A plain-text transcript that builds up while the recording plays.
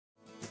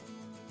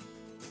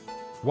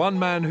One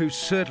man who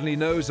certainly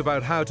knows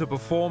about how to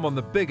perform on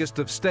the biggest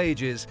of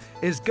stages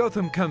is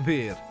Gautam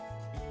Gambhir.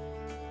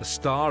 The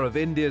star of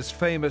India's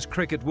famous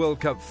Cricket World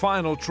Cup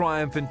final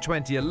triumph in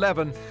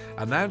 2011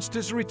 announced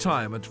his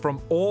retirement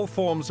from all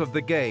forms of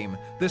the game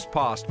this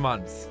past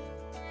month.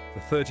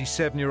 The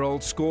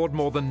 37-year-old scored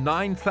more than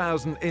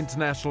 9,000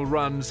 international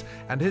runs,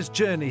 and his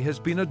journey has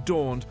been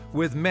adorned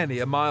with many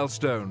a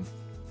milestone.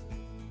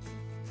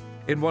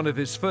 In one of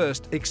his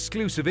first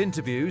exclusive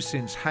interviews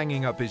since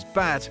hanging up his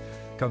bat,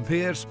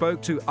 Gambhir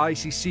spoke to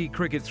ICC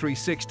Cricket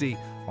 360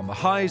 on the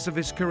highs of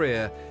his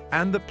career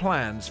and the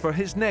plans for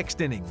his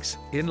next innings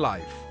in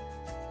life.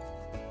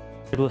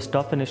 It was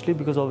tough initially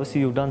because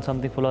obviously you've done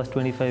something for the last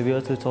 25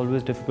 years, so it's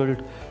always difficult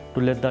to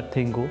let that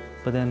thing go.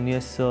 But then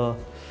yes,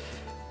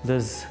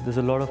 there's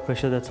a lot of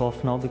pressure that's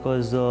off now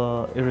because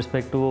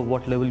irrespective of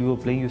what level you were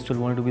playing, you still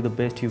wanted to be the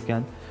best you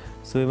can.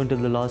 So even till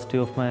the last day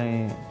of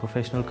my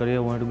professional career, I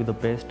wanted to be the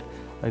best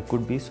I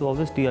could be. So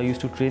obviously I used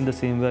to train the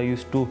same way, I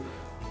used to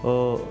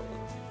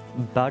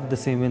bat the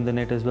same way in the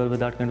net as well with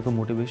that kind of a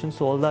motivation.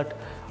 So all that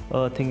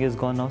thing is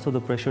gone now, so the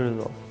pressure is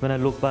off. When I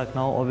look back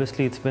now,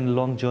 obviously it's been a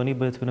long journey,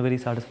 but it's been a very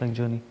satisfying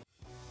journey.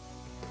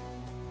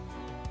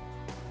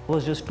 I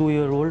was just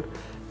 2-year-old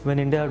when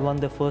India had won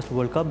their first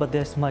World Cup,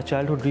 but my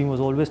childhood dream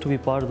was always to be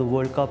part of the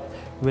World Cup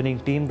winning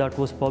team. That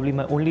was probably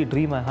my only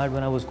dream I had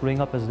when I was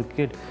growing up as a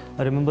kid.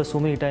 I remember so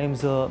many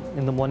times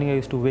in the morning I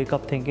used to wake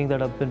up thinking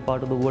that I've been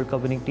part of the World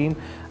Cup winning team,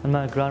 and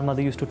my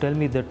grandmother used to tell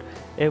me that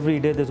every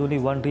day there's only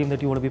one dream, that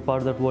you want to be part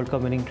of that World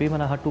Cup winning team,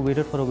 and I had to wait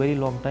it for a very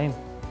long time.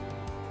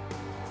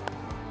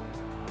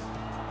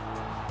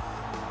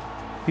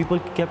 People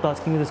kept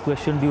asking me this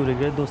question, do you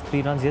regret those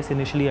 3 runs? Yes,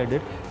 initially I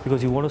did,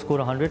 because you want to score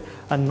 100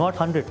 and not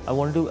 100. I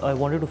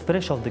wanted to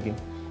finish off the game.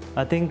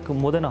 I think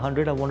more than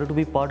 100, I wanted to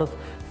be part of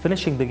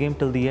finishing the game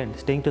till the end,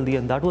 staying till the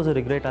end. That was a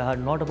regret I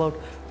had, not about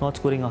not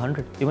scoring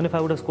 100. Even if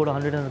I would have scored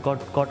 100 and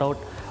got out,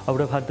 I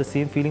would have had the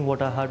same feeling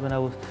what I had when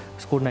I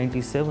scored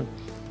 97.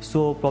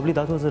 So probably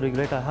that was a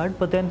regret I had.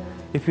 But then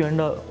if you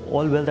end all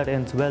well, that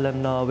ends well.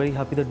 I'm very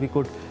happy that we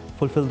could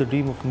fulfill the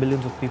dream of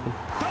millions of people.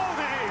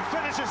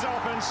 Finishes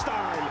off in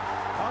style.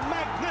 A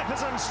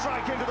magnificent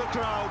strike into the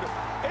crowd.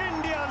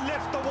 India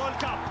lift the World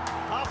Cup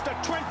after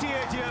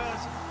 28 years.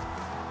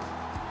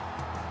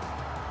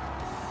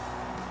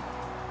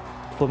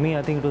 For me,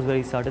 I think it was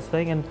very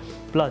satisfying, and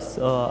plus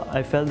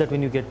I felt that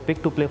when you get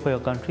picked to play for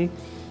your country,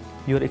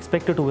 you're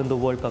expected to win the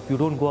World Cup. You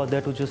don't go out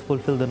there to just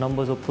fulfill the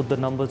numbers or put the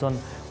numbers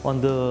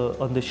on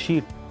the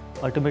sheet.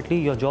 Ultimately,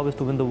 your job is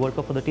to win the World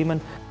Cup for the team,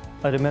 and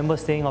I remember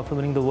saying after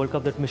winning the World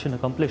Cup that mission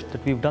accomplished,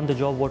 that we've done the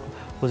job what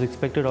was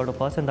expected out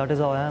of us, and that is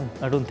how I am.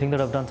 I don't think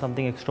that I've done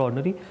something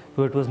extraordinary,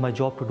 but it was my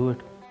job to do it.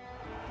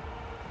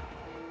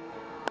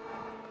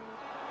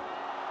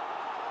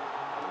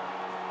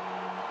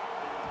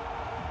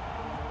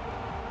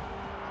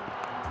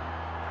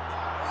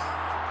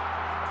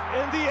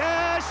 In the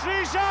air,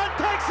 Srishant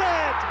takes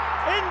it!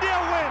 India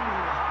win!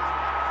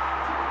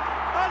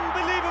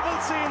 Unbelievable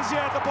scenes here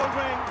at the bull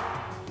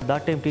ring.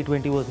 That time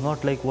T20 was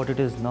not like what it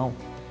is now.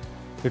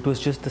 It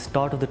was just the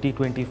start of the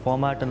T20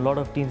 format, and a lot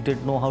of teams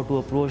didn't know how to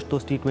approach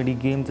those T20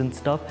 games and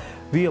stuff.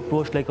 We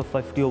approached like a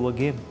 50-over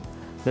game,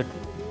 that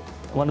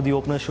one of the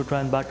openers should try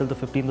and bat till the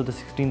 15th or the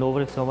 16th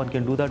over. If someone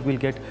can do that, we'll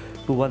get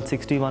to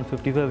 160,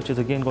 155, which is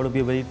again going to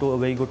be a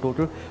very good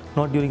total.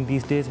 Not during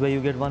these days where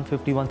you get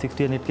 150,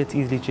 160 and it gets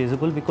easily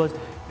chaseable, because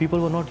people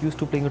were not used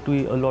to playing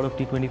a lot of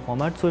T20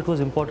 formats. So it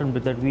was important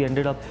that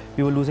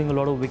we were losing a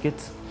lot of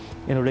wickets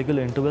in a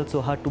regular interval, so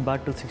I had to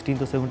bat till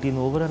 16th or 17th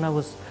over, and I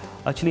was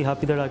actually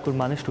happy that I could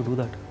manage to do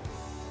that.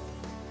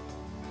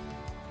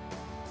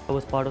 I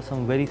was part of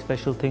some very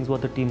special things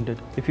what the team did.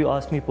 If you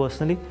ask me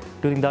personally,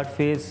 during that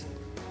phase,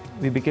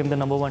 we became the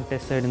 #1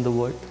 test side in the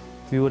world.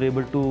 We were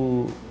able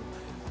to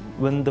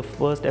win the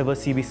first ever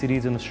CB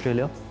series in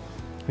Australia.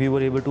 We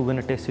were able to win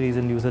a test series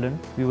in New Zealand.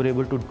 We were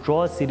able to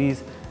draw a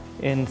series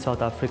in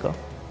South Africa.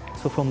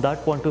 So from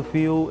that point of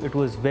view, it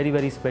was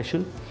very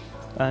special.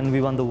 And we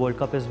won the World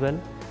Cup as well,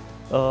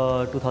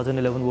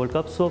 2011 World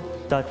Cup. So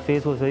that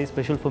phase was very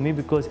special for me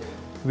because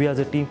we as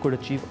a team could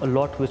achieve a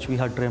lot which we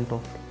had dreamt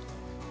of.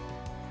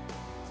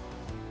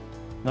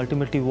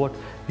 Ultimately, what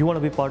you want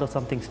to be part of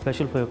something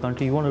special for your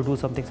country, you want to do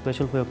something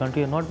special for your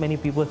country, and not many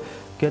people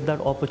get that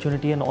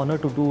opportunity and honor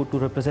to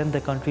represent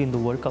their country in the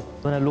World Cup.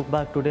 When I look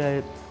back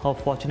today, how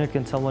fortunate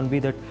can someone be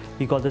that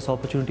he got this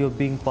opportunity of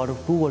being part of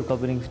 2 World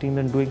Cup winning teams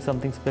and doing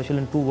something special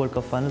in 2 World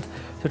Cup finals.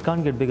 So it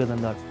can't get bigger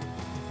than that.